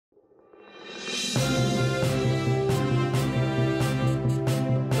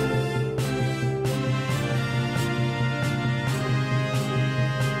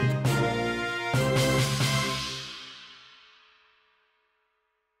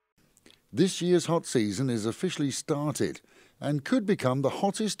This year's hot season is officially started and could become the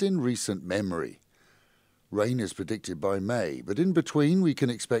hottest in recent memory. Rain is predicted by May, but in between we can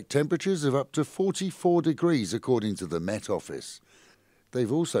expect temperatures of up to 44 degrees according to the Met Office.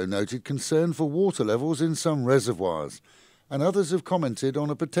 They've also noted concern for water levels in some reservoirs, and others have commented on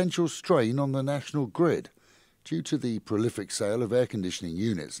a potential strain on the national grid due to the prolific sale of air conditioning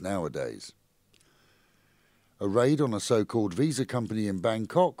units nowadays. A raid on a so-called visa company in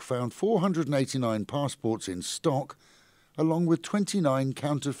Bangkok found 489 passports in stock, along with 29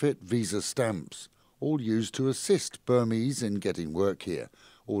 counterfeit visa stamps, all used to assist Burmese in getting work here.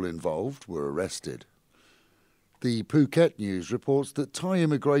 All involved were arrested. The Phuket News reports that Thai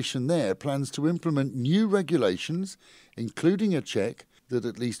immigration there plans to implement new regulations, including a check that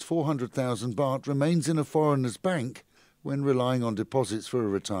at least 400,000 baht remains in a foreigner's bank when relying on deposits for a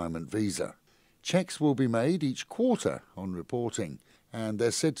retirement visa. Checks will be made each quarter on reporting, and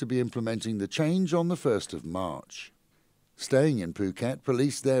they're said to be implementing the change on the 1st of March. Staying in Phuket,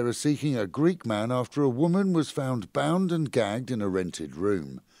 police there are seeking a Greek man after a woman was found bound and gagged in a rented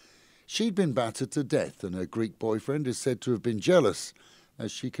room. She'd been battered to death, and her Greek boyfriend is said to have been jealous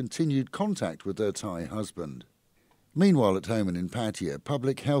as she continued contact with her Thai husband. Meanwhile, at home and in Pattaya,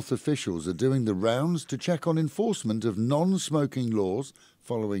 public health officials are doing the rounds to check on enforcement of non-smoking laws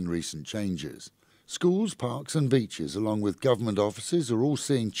following recent changes. Schools, parks and beaches, along with government offices, are all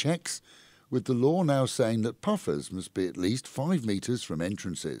seeing checks, with the law now saying that puffers must be at least 5 metres from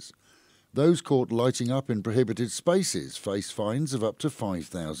entrances. Those caught lighting up in prohibited spaces face fines of up to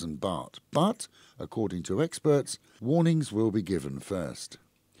 5,000 baht. But, according to experts, warnings will be given first.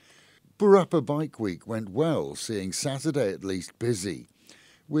 Burapha Bike Week went well, seeing Saturday at least busy.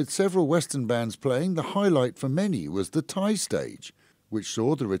 With several Western bands playing, the highlight for many was the Thai stage, which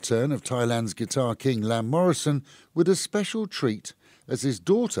saw the return of Thailand's guitar king Lam Morrison with a special treat as his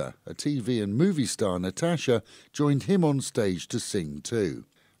daughter, a TV and movie star Natasha, joined him on stage to sing too.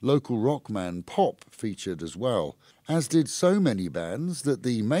 Local rock man Pop featured as well, as did so many bands that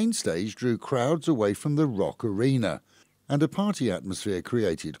the main stage drew crowds away from the rock arena, and a party atmosphere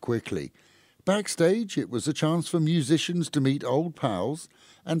created quickly. Backstage, it was a chance for musicians to meet old pals,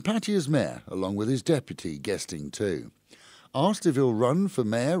 and Pattaya's mayor, along with his deputy, guesting too. Asked if he'll run for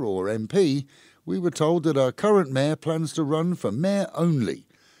mayor or MP, we were told that our current mayor plans to run for mayor only,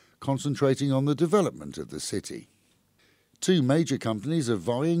 concentrating on the development of the city. 2 major companies are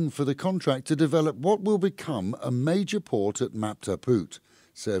vying for the contract to develop what will become a major port at Map Ta Phut,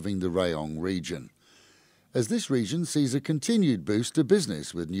 serving the Rayong region. As this region sees a continued boost to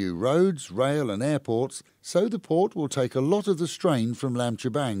business with new roads, rail and airports, so the port will take a lot of the strain from Lam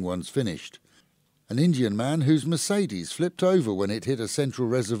Chabang once finished. An Indian man whose Mercedes flipped over when it hit a central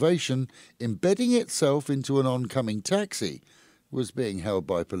reservation, embedding itself into an oncoming taxi, was being held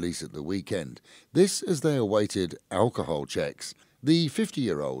by police at the weekend. This as they awaited alcohol checks. The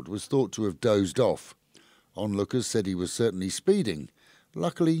 50-year-old was thought to have dozed off. Onlookers said he was certainly speeding.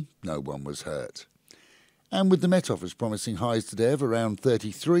 Luckily, no one was hurt. And with the Met Office promising highs today of around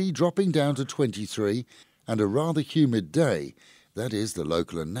 33, dropping down to 23, and a rather humid day, that is the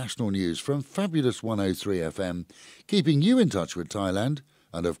local and national news from Fabulous 103 FM, keeping you in touch with Thailand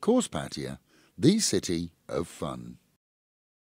and, of course, Pattaya, the city of fun.